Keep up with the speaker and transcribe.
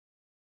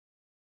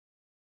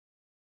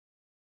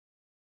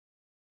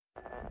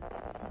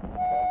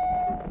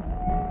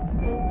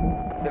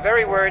The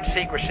very word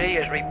secrecy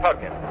is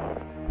repugnant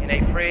in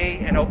a free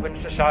and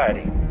open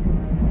society.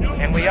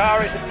 And we are,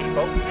 as a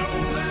people,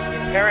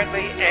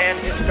 inherently and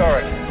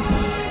historically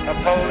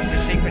opposed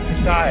to secret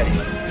societies,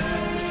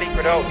 to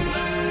secret oaths,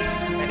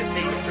 and to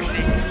secret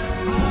procedures.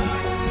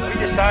 We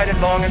decided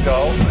long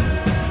ago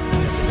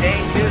that the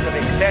dangers of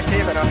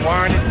excessive and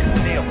unwarranted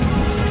concealment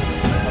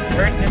of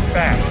pertinent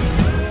facts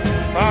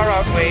far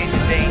outweigh the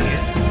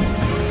dangers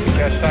which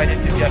are cited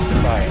to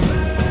justify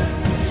it.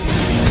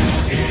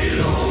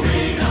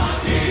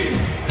 Illuminati,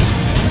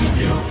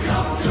 you've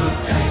come to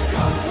take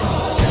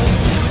control.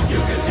 You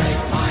can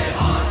take my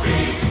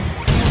heartbeat,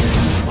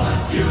 but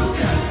you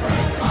can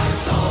break my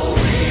soul.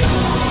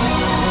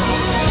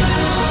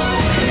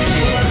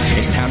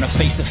 It's time to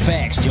face the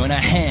facts, join our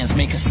hands,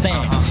 make a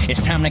stand. It's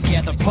time to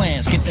gather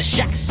plans, get the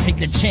shot, take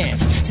the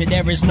chance. Till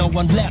there is no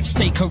one left,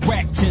 stay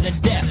correct to the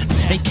death.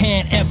 They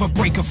can't ever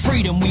break a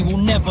freedom, we will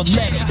never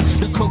let them.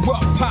 The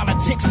corrupt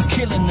politics is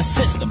killing the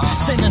system.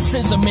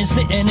 Cynicism is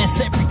sitting, it's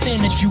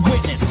everything that you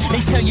witness.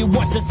 They tell you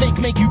what to think,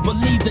 make you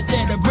believe that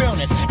they're the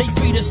realness. They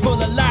feed us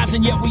full of lies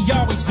and yet we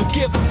always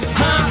forgive them.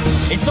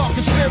 It's all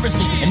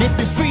conspiracy, and if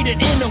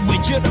defeated in a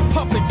witch, you're the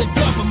puppet, the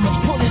government's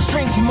pulling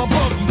strings from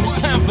above you. It's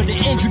time for the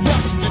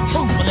introduction to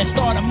truth, and let's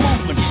start a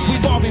movement.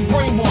 We've all been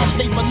brainwashed,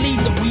 they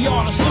believe that we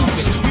all are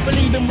stupid. We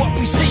believe in what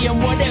we see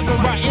and whatever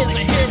our ears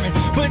are hearing.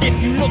 But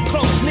if you look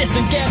close,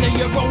 listen, gather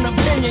your own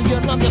opinion,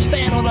 you'll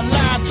understand all the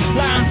lies,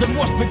 lines and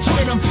what's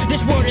between them.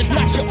 This word is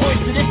not your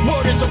oyster, this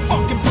word is a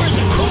fucking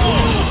prison. Come on!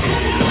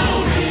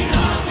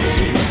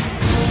 Illuminati,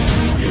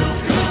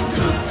 you've come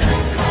to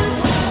take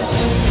control.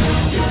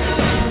 You can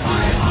take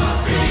my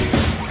heartbeat,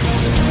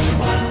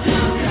 but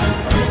you can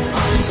break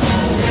my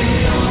soul.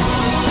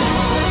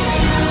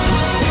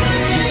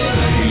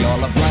 We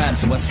all are blind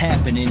to what's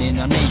happening in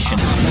our nation.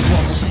 No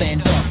one will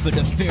stand up for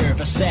the fear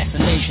of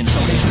assassination. So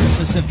they strip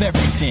us of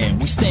everything,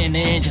 we stand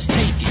there and just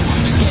take it.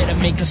 Scared to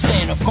make a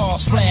stand, a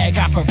false flag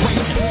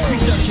operation.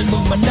 Research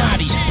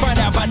Illuminati, find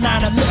out by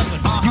 9/11.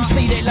 You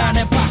see they line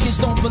their pockets,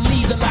 don't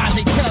believe the lies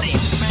they tell you.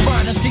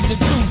 Trying to seek the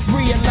truth,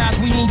 realize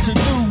we need to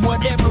do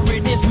whatever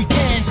it is we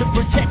can to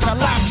protect our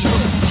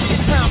livelihood.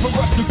 It's time for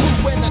us to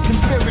prove whether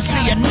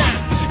conspiracy or not.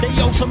 They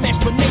owe some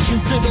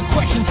explanations to the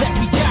questions that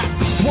we got.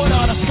 What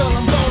are the skull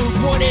and bones?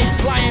 What is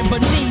lying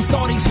beneath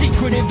all these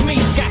secretive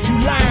meats? Got you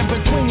lying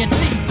between your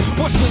teeth.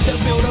 What's with the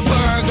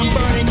Bilderberg? I'm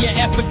burning your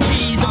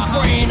effigies. I'm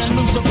praying to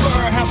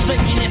Lucifer. How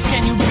Satanist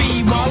can you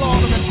be? While all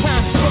of the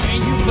time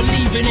praying you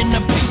believing in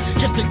the peace,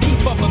 just to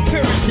keep up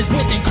appearances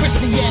within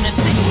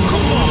Christianity.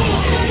 Come on!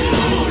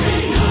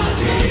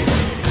 Illuminati,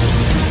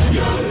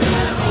 you'll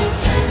never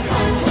take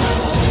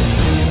control.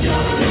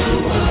 Your new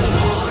world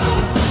order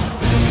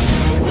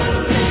will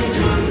lead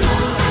to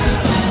nothing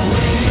at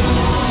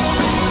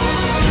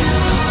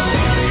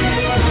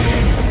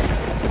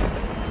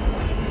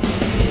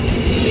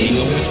They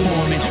know we're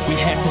forming, we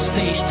have to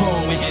stay strong.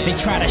 When they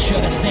try to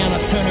shut us down or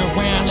turn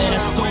around, let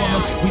us storm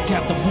them. We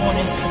got the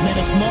warnings, let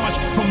us march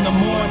from the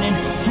morning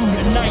through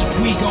the night.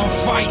 We gon'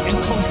 fight and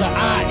close the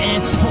eye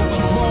and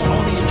overthrow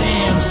all these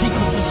damn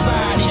secret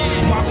societies.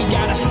 Why we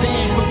gotta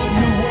stand for the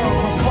new world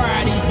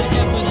proprieties, the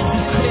ever